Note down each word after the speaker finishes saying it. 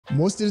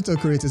Most digital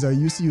creators are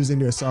used to using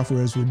their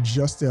softwares with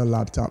just their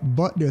laptop,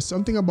 but there's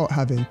something about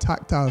having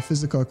tactile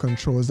physical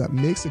controls that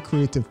makes the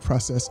creative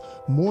process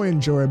more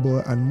enjoyable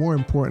and, more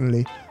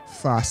importantly,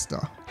 faster.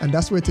 And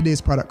that's where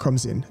today's product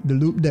comes in, the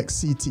Loupedeck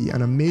CT,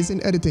 an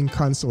amazing editing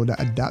console that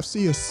adapts to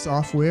your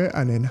software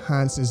and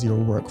enhances your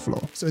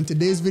workflow. So in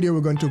today's video,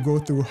 we're going to go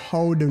through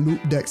how the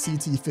Loupedeck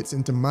CT fits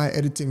into my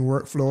editing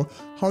workflow,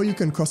 how you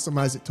can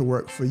customize it to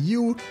work for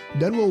you.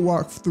 Then we'll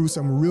walk through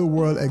some real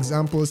world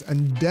examples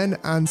and then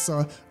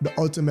answer the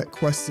ultimate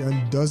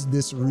question, does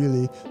this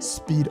really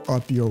speed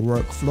up your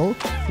workflow?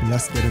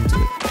 Let's get into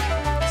it.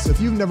 So if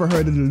you've never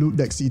heard of the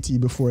Loupedeck CT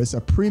before, it's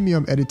a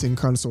premium editing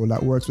console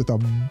that works with a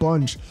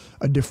bunch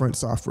of different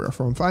software,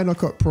 from Final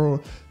Cut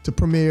Pro to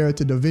Premiere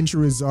to DaVinci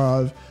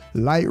Resolve,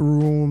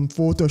 Lightroom,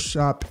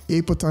 Photoshop,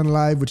 Ableton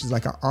Live, which is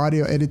like an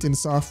audio editing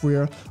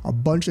software, a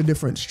bunch of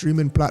different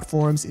streaming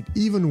platforms. It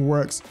even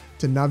works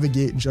to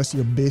navigate just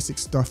your basic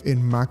stuff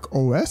in Mac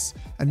OS.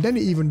 And then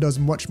it even does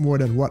much more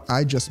than what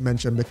I just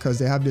mentioned, because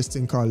they have this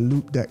thing called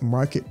Loupedeck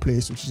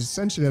Marketplace, which is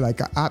essentially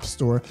like an app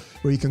store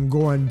where you can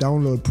go and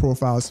download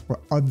profiles for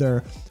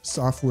other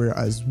software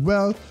as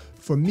well.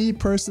 For me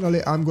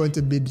personally, I'm going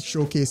to be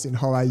showcasing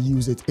how I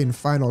use it in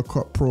Final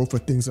Cut Pro for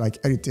things like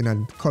editing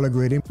and color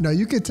grading. Now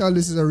you can tell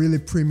this is a really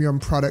premium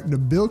product. The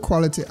build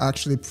quality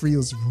actually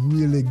feels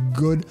really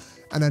good.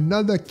 And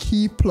another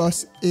key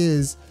plus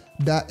is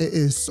that it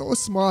is so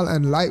small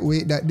and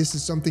lightweight that this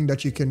is something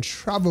that you can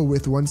travel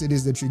with once it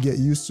is that you get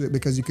used to it,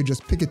 because you could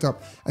just pick it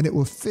up and it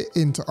will fit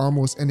into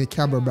almost any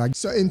camera bag.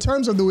 So in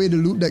terms of the way the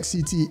Loupedeck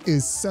CT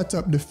is set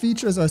up, the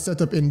features are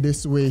set up in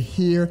this way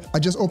here. I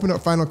just opened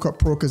up Final Cut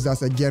Pro because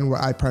that's again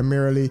what I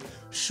primarily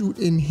shoot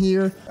in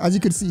here. As you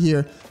can see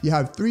here, you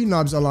have 3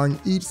 knobs along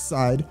each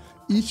side.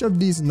 Each of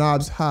these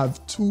knobs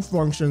have 2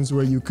 functions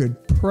where you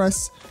could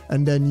press,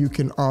 and then you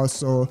can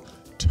also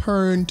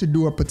turn to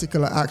do a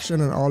particular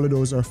action, and all of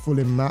those are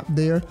fully mapped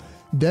there.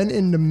 Then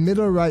in the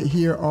middle right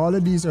here, all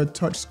of these are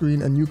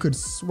touchscreen and you could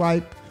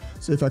swipe.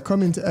 So if I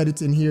come into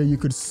editing here, you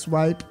could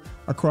swipe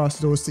across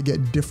those to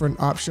get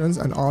different options,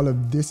 and all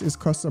of this is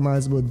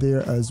customizable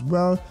there as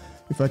well.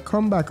 If I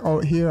come back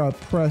out here, I'll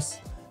press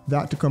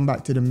that to come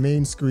back to the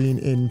main screen.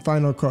 In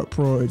Final Cut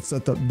Pro, it's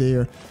set up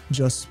there,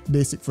 just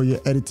basic for your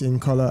editing,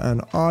 color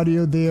and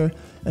audio there.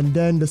 And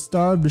then the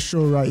star of the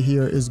show right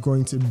here is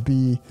going to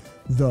be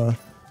the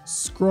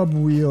scrub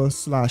wheel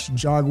 /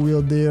 jog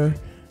wheel there.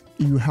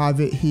 You have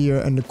it here,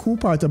 and the cool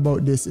part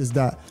about this is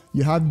that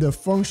you have the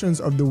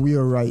functions of the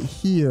wheel right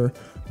here,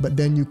 but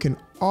then you can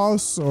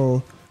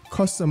also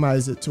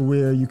customize it to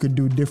where you could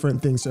do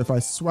different things. So if I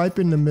swipe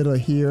in the middle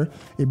here,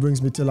 it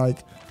brings me to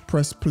like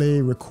press play,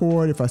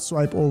 record. If I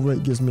swipe over,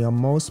 it gives me a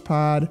mouse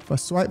pad. If I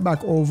swipe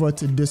back over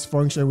to this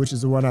function, which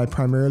is the one I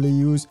primarily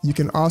use, you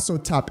can also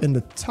tap in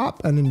the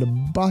top and in the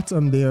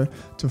bottom there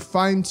to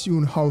fine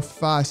tune how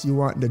fast you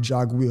want the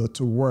jog wheel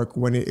to work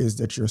when it is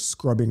that you're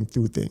scrubbing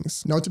through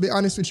things. Now, to be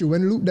honest with you,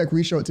 when Loupedeck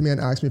reached out to me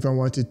and asked me if I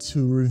wanted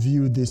to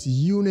review this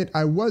unit,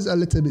 I was a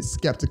little bit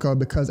skeptical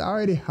because I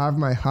already have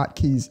my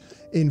hotkeys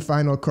in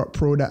Final Cut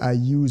Pro that I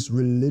use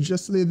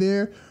religiously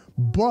there.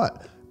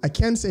 But I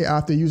can say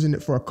after using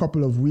it for a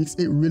couple of weeks,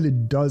 it really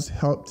does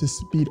help to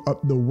speed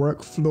up the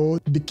workflow.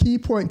 The key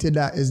point to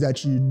that is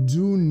that you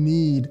do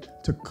need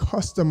to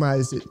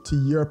customize it to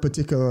your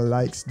particular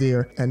likes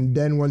there. And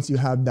then once you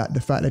have that, the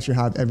fact that you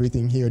have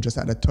everything here just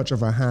at the touch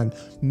of a hand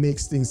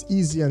makes things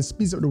easy and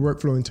speeds up the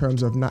workflow in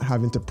terms of not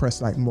having to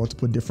press like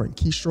multiple different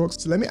keystrokes.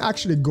 So let me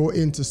actually go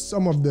into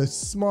some of the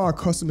small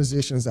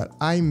customizations that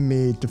I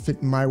made to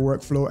fit my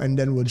workflow, and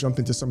then we'll jump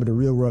into some of the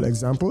real world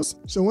examples.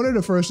 So one of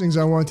the first things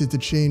I wanted to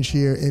change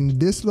here in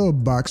this little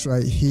box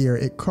right here,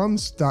 it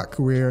comes stock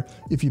where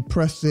if you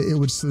press it, it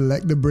would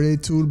select the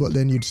blade tool, but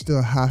then you'd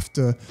still have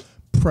to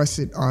press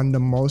it on the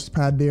mouse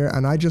pad there,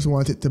 and I just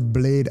want it to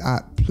blade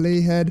at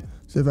playhead.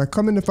 So if I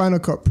come in the Final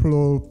Cut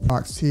Pro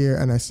box here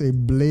and I say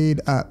blade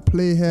at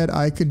playhead,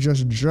 I could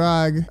just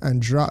drag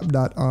and drop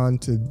that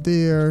onto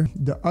there.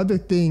 The other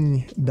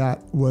thing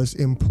that was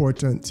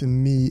important to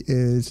me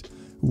is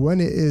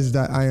when it is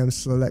that I am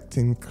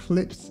selecting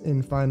clips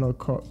in Final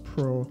Cut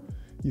Pro,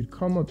 you'd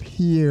come up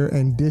here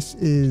and this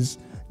is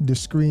the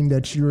screen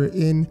that you're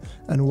in,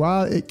 and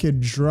while it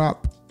could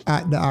drop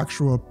at the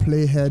actual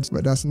playheads,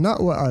 but that's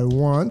not what I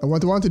want.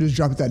 What I want to do is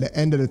drop it at the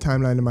end of the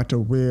timeline, no matter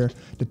where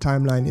the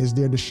timeline is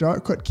there. The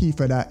shortcut key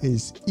for that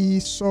is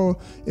E. So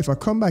if I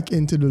come back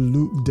into the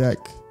Loupedeck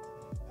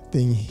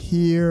thing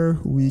here,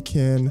 we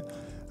can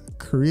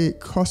create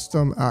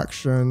custom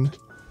action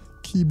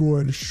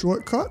keyboard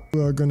shortcut.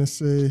 We're gonna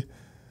say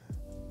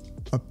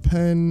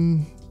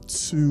append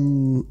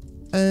to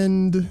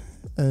end,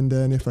 and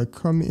then if I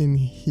come in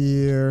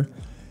here,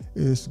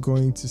 it's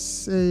going to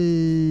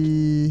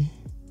say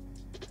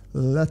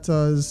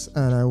letters,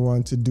 and I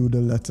want to do the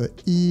letter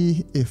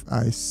E. If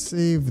I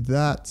save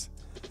that,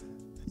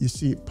 you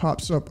see it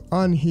pops up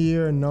on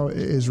here, and now it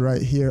is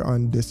right here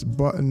on this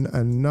button.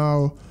 And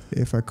now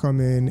if I come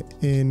in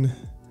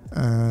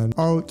and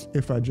out,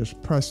 if I just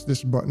press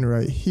this button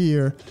right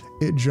here,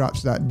 it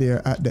drops that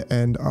there at the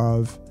end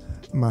of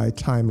my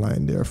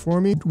timeline there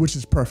for me, which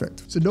is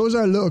perfect. So those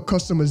are little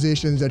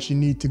customizations that you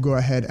need to go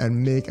ahead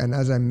and make. And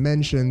as I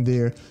mentioned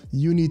there,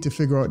 you need to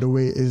figure out the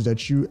way it is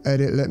that you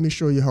edit. Let me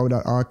show you how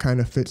that all kind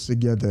of fits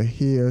together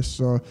here.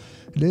 So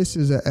this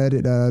is an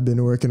edit that I've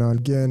been working on.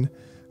 Again,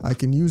 I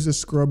can use the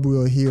scrub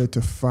wheel here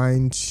to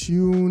fine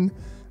tune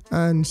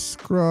and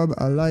scrub.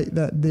 I like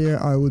that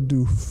there. I will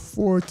do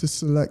 4 to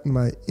select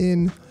my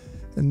in,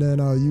 and then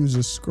I'll use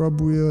a scrub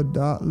wheel.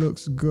 That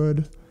looks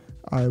good.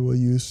 I will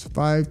use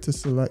 5 to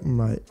select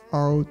my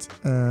out,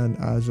 and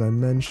as I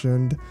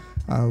mentioned,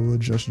 I will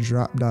just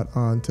drop that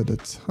onto the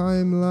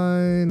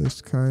timeline.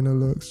 This kind of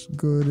looks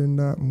good in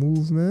that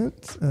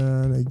movement.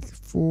 And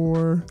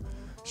 4,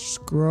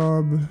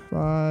 scrub,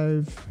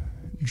 5,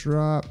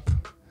 drop.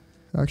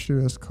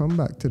 Actually, let's come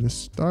back to the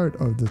start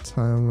of the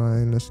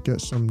timeline. Let's get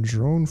some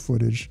drone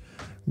footage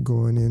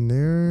going in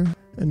there.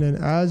 And then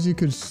as you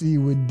can see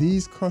with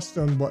these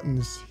custom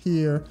buttons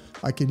here,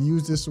 I could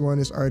use this one.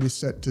 It's already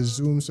set to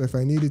zoom. So if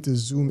I needed to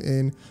zoom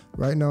in,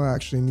 right now I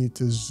actually need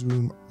to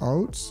zoom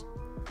out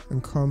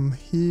and come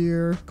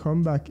here,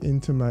 come back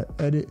into my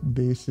edit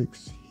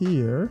basics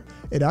here.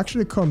 It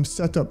actually comes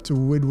set up to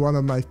with one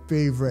of my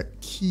favorite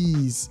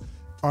keys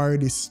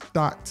already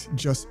stacked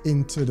just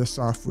into the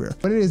software.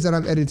 When it is that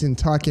I'm editing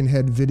talking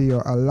head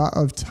video, a lot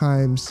of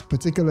times,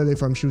 particularly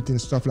if I'm shooting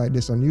stuff like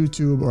this on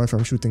YouTube or if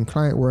I'm shooting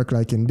client work,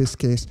 like in this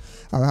case,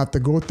 I'll have to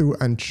go through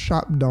and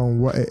chop down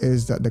what it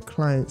is that the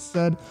client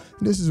said.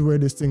 This is where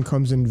this thing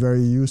comes in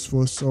very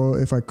useful. So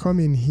if I come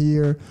in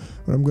here,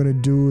 what I'm gonna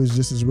do is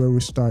this is where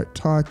we start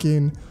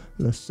talking.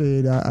 Let's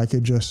say that I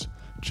could just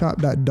chop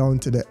that down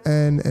to the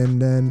end,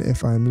 and then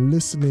if I'm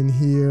listening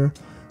here,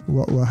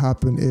 what will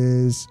happen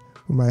is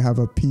we might have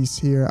a piece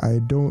here. I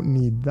don't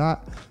need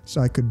that, so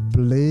I could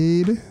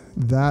blade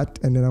that,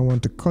 and then I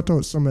want to cut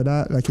out some of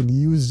that. I can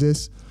use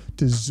this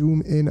to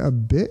zoom in a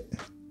bit,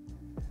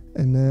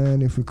 and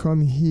then if we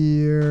come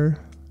here,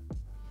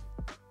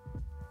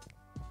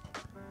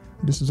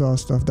 this is all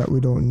stuff that we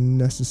don't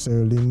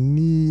necessarily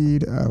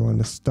need. I want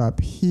to stop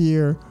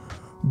here.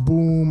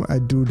 Boom, I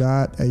do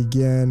that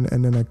again,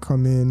 and then I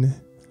come in,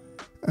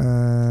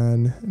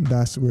 and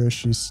that's where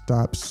she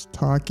stops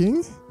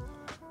talking.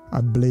 I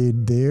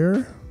blade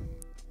there.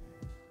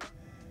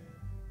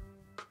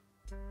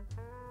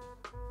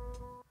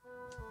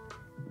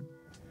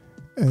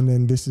 And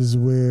then this is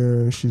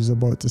where she's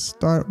about to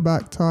start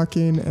back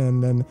talking.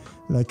 And then,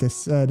 like I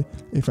said,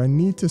 if I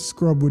need to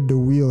scrub with the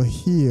wheel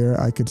here,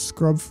 I could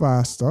scrub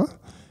faster.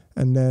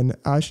 And then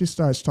as she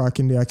starts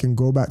talking there, I can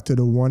go back to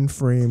the 1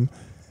 frame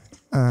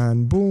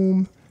and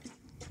boom,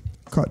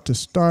 cut to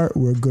start.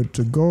 We're good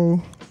to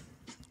go.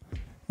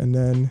 And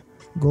then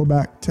go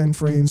back 10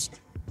 frames.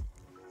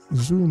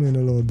 Zoom in a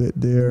little bit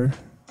there.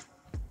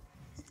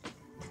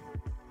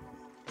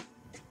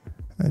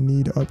 I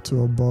need up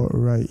to about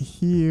right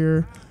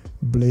here.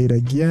 Blade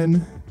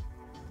again.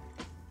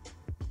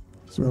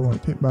 So I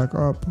want to pick back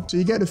up. So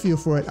you get the feel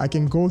for it. I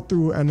can go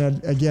through, and then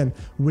again,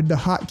 with the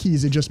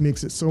hotkeys, it just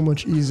makes it so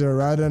much easier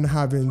rather than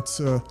having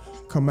to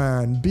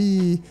Command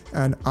B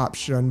and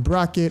Option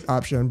bracket.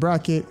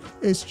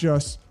 It's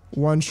just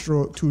 1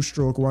 stroke, 2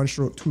 stroke, 1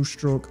 stroke, 2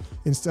 stroke.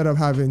 Instead of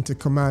having to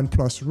Command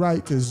plus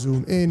right to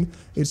zoom in,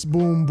 it's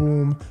boom,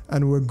 boom,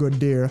 and we're good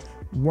there.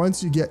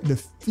 Once you get the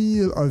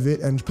feel of it,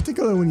 and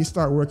particularly when you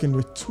start working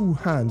with 2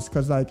 hands,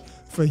 because like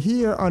for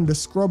here on the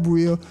scrub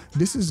wheel,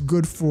 this is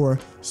good for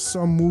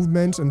some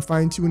movements and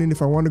fine tuning.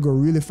 If I want to go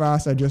really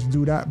fast, I just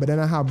do that. But then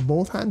I have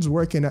both hands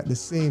working at the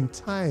same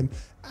time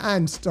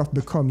and stuff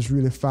becomes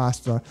really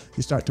faster.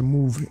 You start to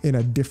move in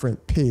a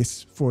different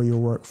pace for your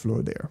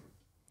workflow there.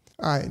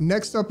 All right,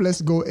 next up, let's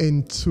go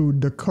into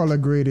the color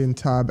grading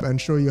tab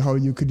and show you how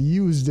you could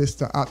use this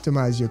to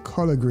optimize your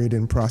color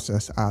grading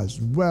process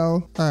as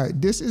well. All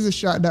right, this is a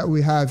shot that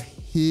we have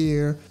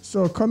here.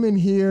 So come in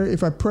here,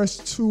 if I press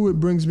 2, it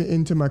brings me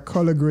into my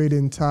color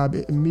grading tab.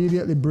 It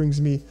immediately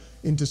brings me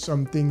into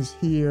some things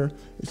here.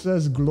 It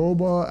says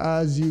global,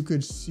 as you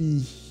could see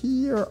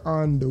here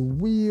on the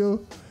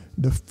wheel.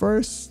 The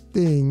first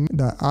thing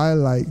that I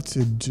like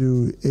to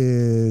do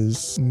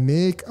is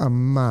make a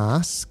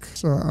mask.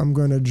 So I'm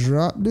gonna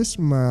drop this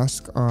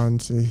mask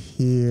onto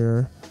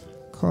here,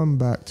 come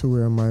back to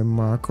where my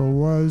marker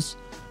was,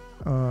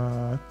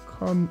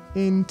 come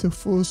into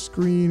full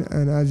screen,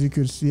 and as you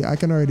can see, I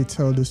can already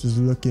tell this is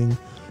looking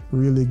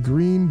really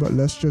green, but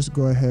let's just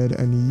go ahead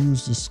and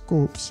use the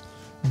scopes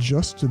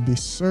just to be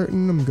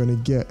certain. I'm gonna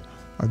get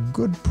a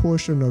good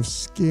portion of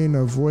skin,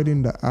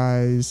 avoiding the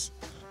eyes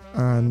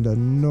and the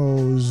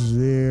nose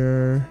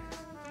there,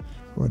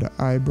 or the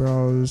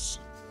eyebrows.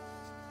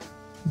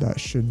 That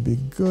should be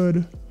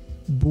good.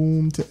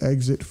 Boom, to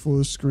exit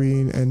full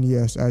screen. And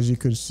yes, as you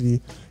can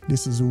see,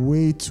 this is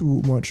way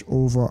too much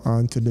over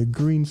onto the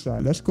green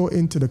side. Let's go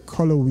into the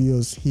color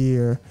wheels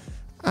here,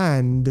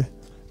 and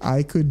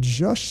I could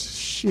just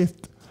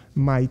shift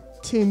my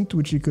tint,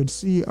 which you could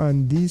see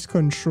on these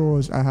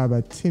controls. I have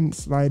a tint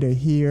slider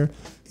here.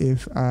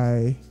 If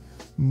I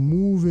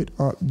move it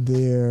up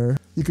there,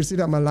 you can see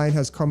that my line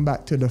has come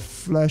back to the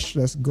flesh.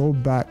 Let's go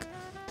back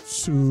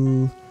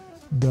to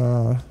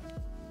the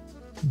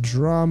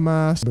draw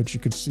mask, but you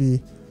could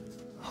see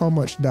how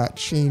much that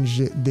changed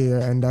it there,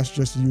 and that's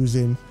just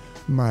using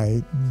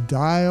my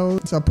dial.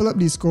 So I pull up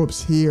these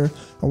scopes here.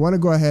 I want to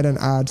go ahead and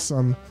add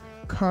some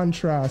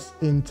contrast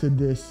into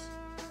this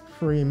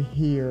frame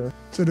here.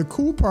 So the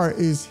cool part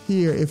is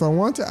here, if I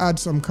want to add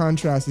some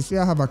contrast, you see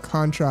I have a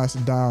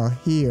contrast dial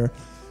here.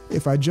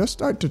 If I just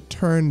start to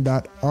turn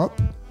that up,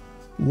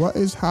 what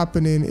is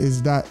happening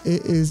is that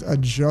it is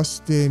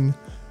adjusting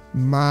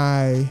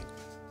my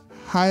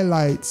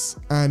highlights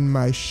and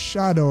my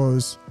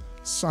shadows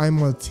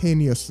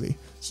simultaneously.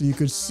 So you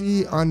could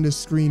see on the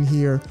screen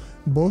here,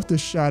 both the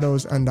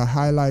shadows and the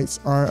highlights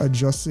are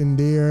adjusting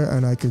there,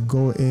 and I could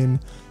go in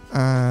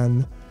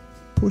and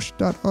push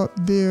that up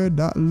there.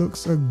 That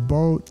looks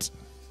about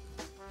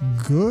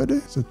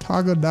good. So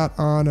toggle that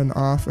on and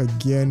off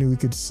again. We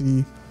could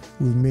see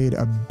we've made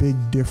a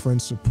big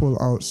difference to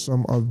pull out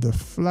some of the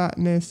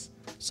flatness.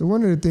 So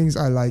one of the things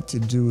I like to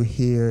do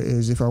here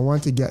is if I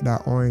want to get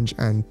that orange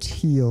and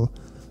teal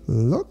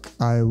look,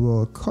 I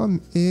will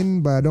come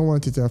in, but I don't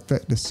want it to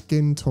affect the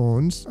skin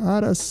tones.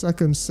 Add a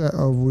second set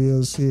of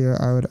wheels here.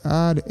 I would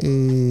add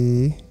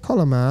a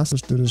color mask.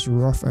 Let's do this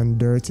rough and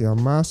dirty. I'll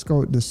mask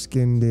out the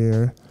skin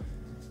there.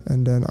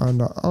 And then on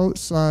the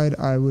outside,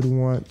 I would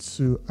want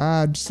to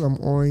add some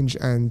orange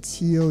and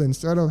teal.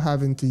 Instead of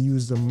having to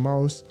use the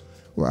mouse,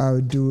 what I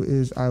would do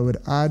is I would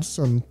add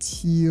some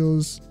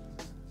teals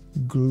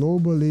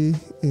globally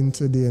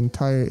into the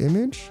entire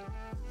image.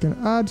 Can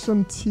add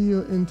some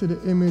teal into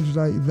the image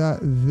like that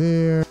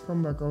there.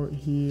 Come back out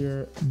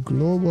here.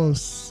 Global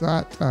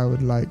sat, I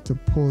would like to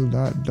pull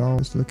that down.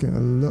 It's looking a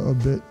little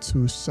bit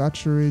too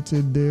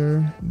saturated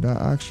there.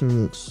 That actually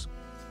looks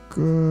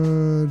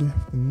good.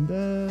 And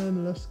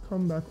then let's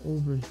come back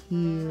over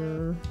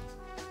here.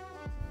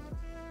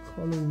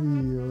 Color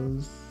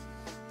wheels.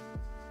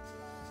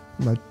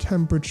 My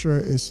temperature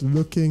is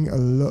looking a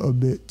little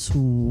bit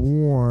too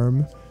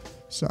warm,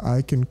 so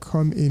I can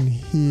come in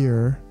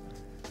here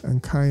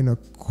and kind of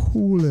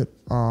cool it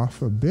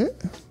off a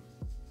bit.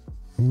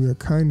 We're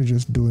kind of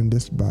just doing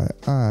this by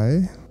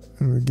eye,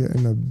 and we're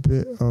getting a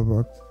bit of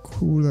a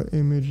cooler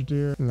image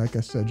there. And like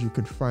I said, you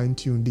could fine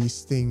tune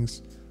these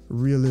things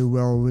really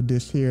well with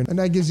this here, and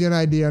that gives you an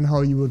idea on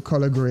how you would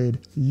color grade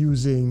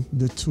using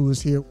the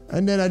tools here.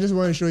 And then I just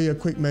want to show you a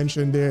quick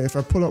mention there. If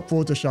I pull up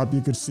Photoshop,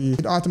 you could see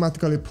it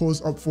automatically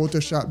pulls up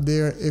Photoshop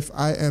there. If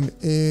I am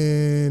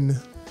in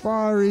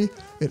Safari,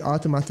 it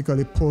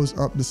automatically pulls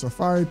up the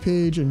Safari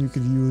page, and you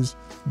could use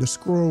the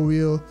scroll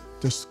wheel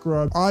to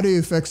scrub audio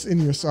effects in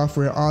your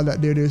software, all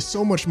that there. There's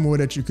so much more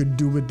that you could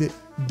do with it.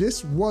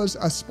 This was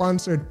a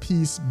sponsored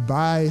piece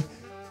by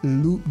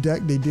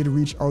Loupedeck. They did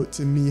reach out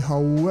to me.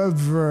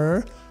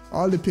 However,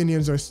 all the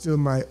opinions are still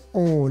my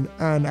own,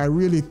 and I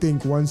really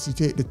think once you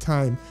take the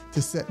time to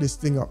set this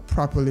thing up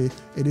properly,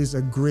 it is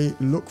a great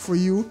look for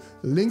you.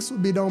 Links will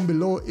be down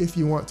below if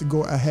you want to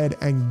go ahead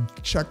and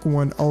check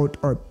one out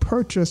or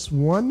purchase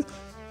one.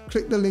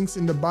 Click the links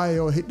in the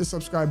bio, hit the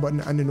subscribe button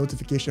and the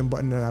notification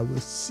button, and I will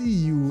see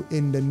you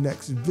in the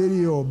next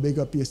video. Big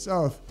up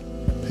yourself.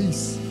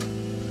 Peace.